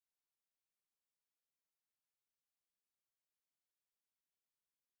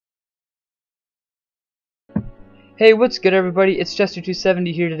Hey, what's good everybody? It's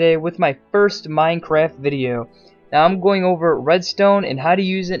Chester270 here today with my first Minecraft video. Now I'm going over Redstone and how to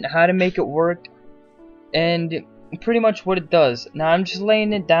use it and how to make it work and pretty much what it does. Now I'm just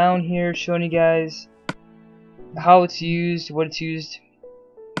laying it down here, showing you guys how it's used, what it's used,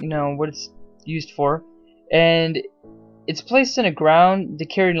 what it's used for. And it's placed in the ground to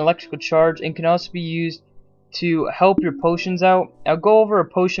carry an electrical charge and can also be used to help your potions out. I'll go over a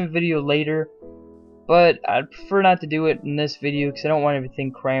potion video later, but I'd prefer not to do it in this video because I don't want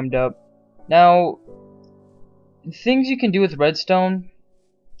everything crammed up. Now, things you can do with redstone,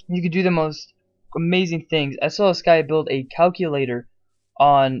 you can do the most amazing things. I saw this guy build a calculator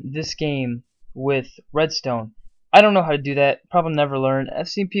on this game with redstone. I don't know how to do that, probably never learn. I've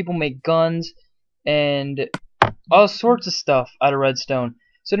seen people make guns and all sorts of stuff out of redstone.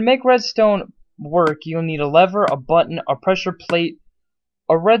 So to make redstone work, you'll need a lever, a button, a pressure plate,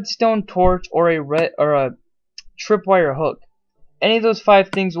 a redstone torch, or a tripwire hook. Any of those 5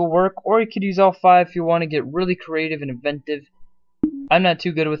 things will work, or you could use all 5 if you want to get really creative and inventive. I'm not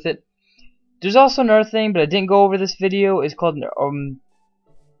too good with it. There's also another thing, but I didn't go over this video. It's called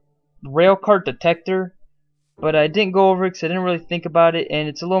railcart detector, but I didn't go over it because I didn't really think about it, and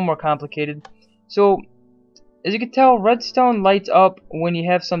it's a little more complicated. So, as you can tell, redstone lights up when you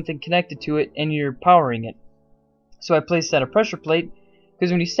have something connected to it and you're powering it. So I placed that a pressure plate,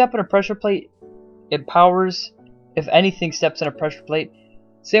 because when you step on a pressure plate, it powers if anything steps on a pressure plate.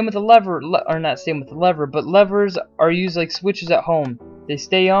 Same with the lever, or not same with the lever, but levers are used like switches at home. They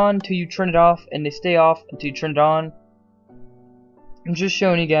stay on until you turn it off, and they stay off until you turn it on. I'm just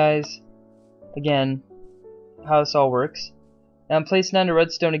showing you guys, again, how this all works. Now I'm placing down the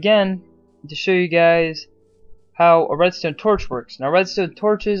redstone again to show you guys how a redstone torch works. Now redstone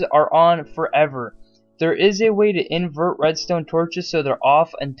torches are on forever. There is a way to invert redstone torches so they're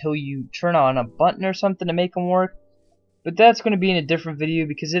off until you turn on a button or something to make them work, but that's going to be in a different video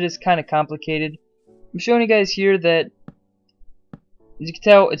because it is kind of complicated. I'm showing you guys here that, as you can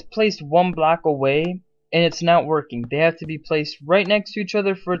tell, it's placed 1 block away and it's not working. They have to be placed right next to each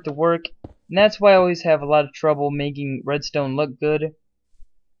other for it to work, and that's why I always have a lot of trouble making redstone look good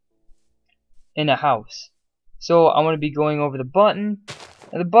in a house. So I'm going to be going over the button.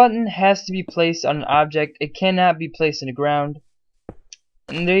 Now the button has to be placed on an object. It cannot be placed in the ground.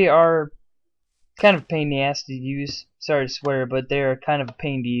 And they are kind of a pain in the ass to use. Sorry to swear, but they are kind of a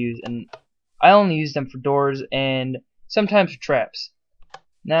pain to use. And I only use them for doors and sometimes for traps.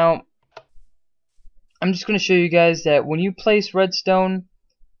 Now, I'm just going to show you guys that when you place redstone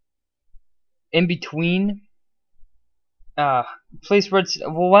in between, while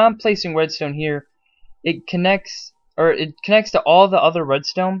I'm placing redstone here, it connects to all the other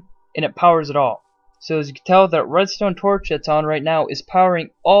redstone and it powers it all. So as you can tell, that redstone torch that's on right now is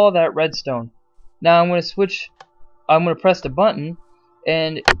powering all that redstone. Now I'm going to press the button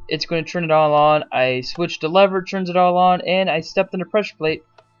and it's going to turn it all on. I switch the lever, turns it all on, and I stepped on the pressure plate,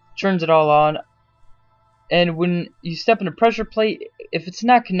 turns it all on. And when you step on the pressure plate, if it's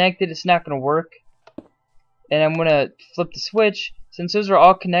not connected, it's not going to work. And I'm going to flip the switch. Since those are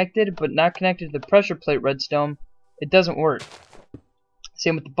all connected but not connected to the pressure plate redstone, it doesn't work.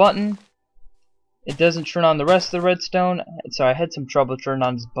 Same with the button. It doesn't turn on the rest of the redstone. Sorry, I had some trouble turning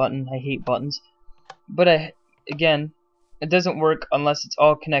on this button. I hate buttons. But again, it doesn't work unless it's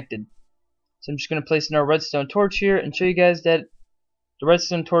all connected. So I'm just going to place another redstone torch here and show you guys that the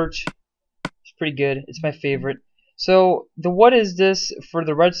redstone torch is pretty good. It's my favorite. So what is this for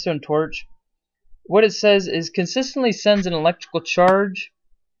the redstone torch? What it says is consistently sends an electrical charge,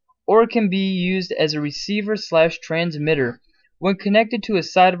 or it can be used as a receiver/transmitter. When connected to a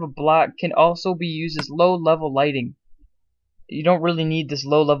side of a block, can also be used as low-level lighting. You don't really need this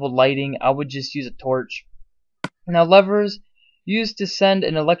low-level lighting. I would just use a torch. Now levers used to send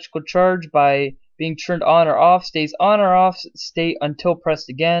an electrical charge by being turned on or off, stays on or off state until pressed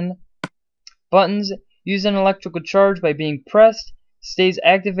again. Buttons use an electrical charge by being pressed, stays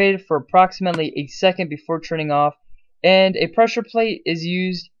activated for approximately a second before turning off. And a pressure plate is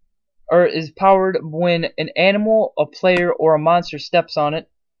used or is powered when an animal, a player, or a monster steps on it,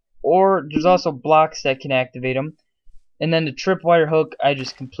 or there's also blocks that can activate them. And then the tripwire hook, I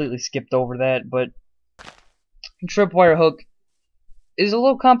just completely skipped over that, but tripwire hook is a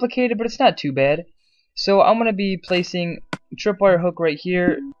little complicated, but it's not too bad. So I'm going to be placing tripwire hook right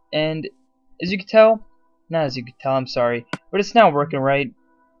here, and as you can tell, not as you can tell, I'm sorry, but it's not working right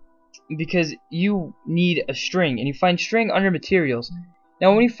because you need a string, and you find string under materials.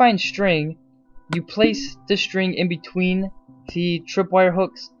 Now when you find string, you place the string in between the tripwire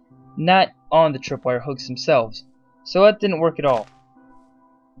hooks, not on the tripwire hooks themselves. So that didn't work at all.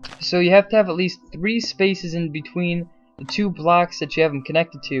 So you have to have at least 3 spaces in between the 2 blocks that you have them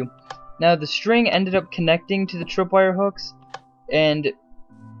connected to. Now the string ended up connecting to the tripwire hooks, and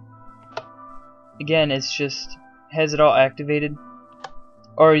again it's just has it all activated,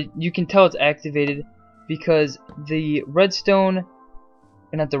 or you can tell it's activated because the redstone,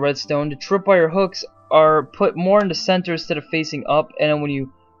 not the redstone, the tripwire hooks are put more in the center instead of facing up, and then when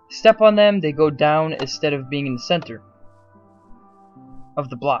you step on them they go down instead of being in the center of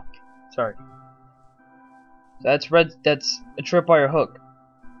the block. Sorry. So that's a tripwire hook.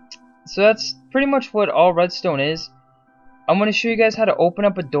 So that's pretty much what all redstone is. I'm going to show you guys how to open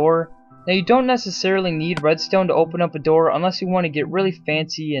up a door. Now you don't necessarily need redstone to open up a door unless you want to get really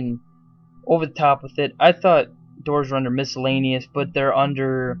fancy and over the top with it. I thought doors were under miscellaneous, but they're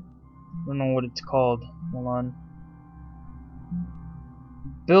under, I don't know what it's called. Hold on.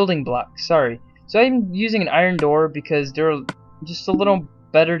 Building blocks, sorry. So I'm using an iron door because they're just a little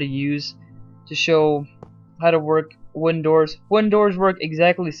better to use to show how to work wooden doors. Wooden doors work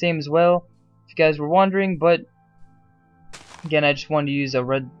exactly the same as well, if you guys were wondering, but again I just wanted to use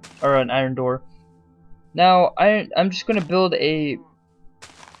an iron door. Now I'm just going to build a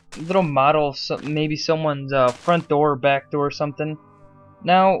little model of maybe someone's front door or back door or something.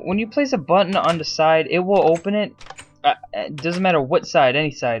 Now when you place a button on the side, it will open it. It doesn't matter what side, any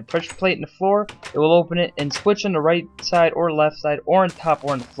side. Pressure plate in the floor, it will open it, and switch on the right side or left side or on top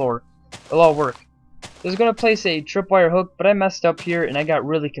or on the floor. It'll all work. I was going to place a tripwire hook, but I messed up here and I got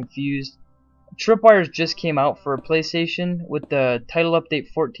really confused. Tripwires just came out for a PlayStation with the title update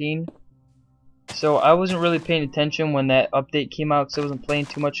 14. So I wasn't really paying attention when that update came out because I wasn't playing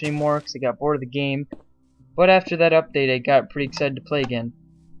too much anymore because I got bored of the game. But after that update I got pretty excited to play again.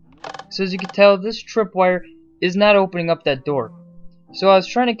 So as you can tell, this tripwire is not opening up that door. So I was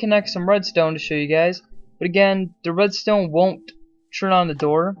trying to connect some redstone to show you guys, but again the redstone won't turn on the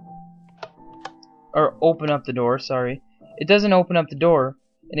door, or open up the door, sorry. It doesn't open up the door,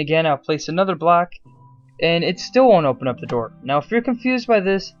 and again I'll place another block and it still won't open up the door. Now if you're confused by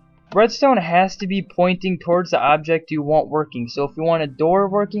this, redstone has to be pointing towards the object you want working. So if you want a door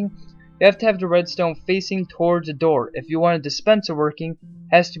working, you have to have the redstone facing towards the door. If you want a dispenser working,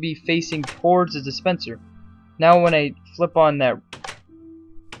 it has to be facing towards the dispenser. Now when I flip on that,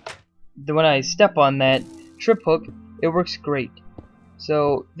 when I step on that trip hook, it works great.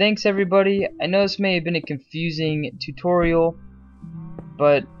 So thanks everybody. I know this may have been a confusing tutorial,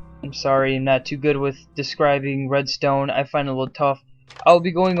 but I'm sorry, I'm not too good with describing redstone. I find it a little tough. I'll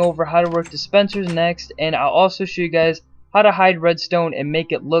be going over how to work dispensers next, and I'll also show you guys how to hide redstone and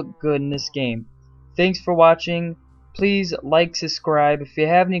make it look good in this game. Thanks for watching. Please like, subscribe. If you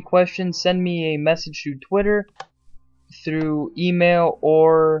have any questions, send me a message through Twitter, through email,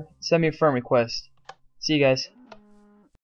 or send me a friend request. See you guys.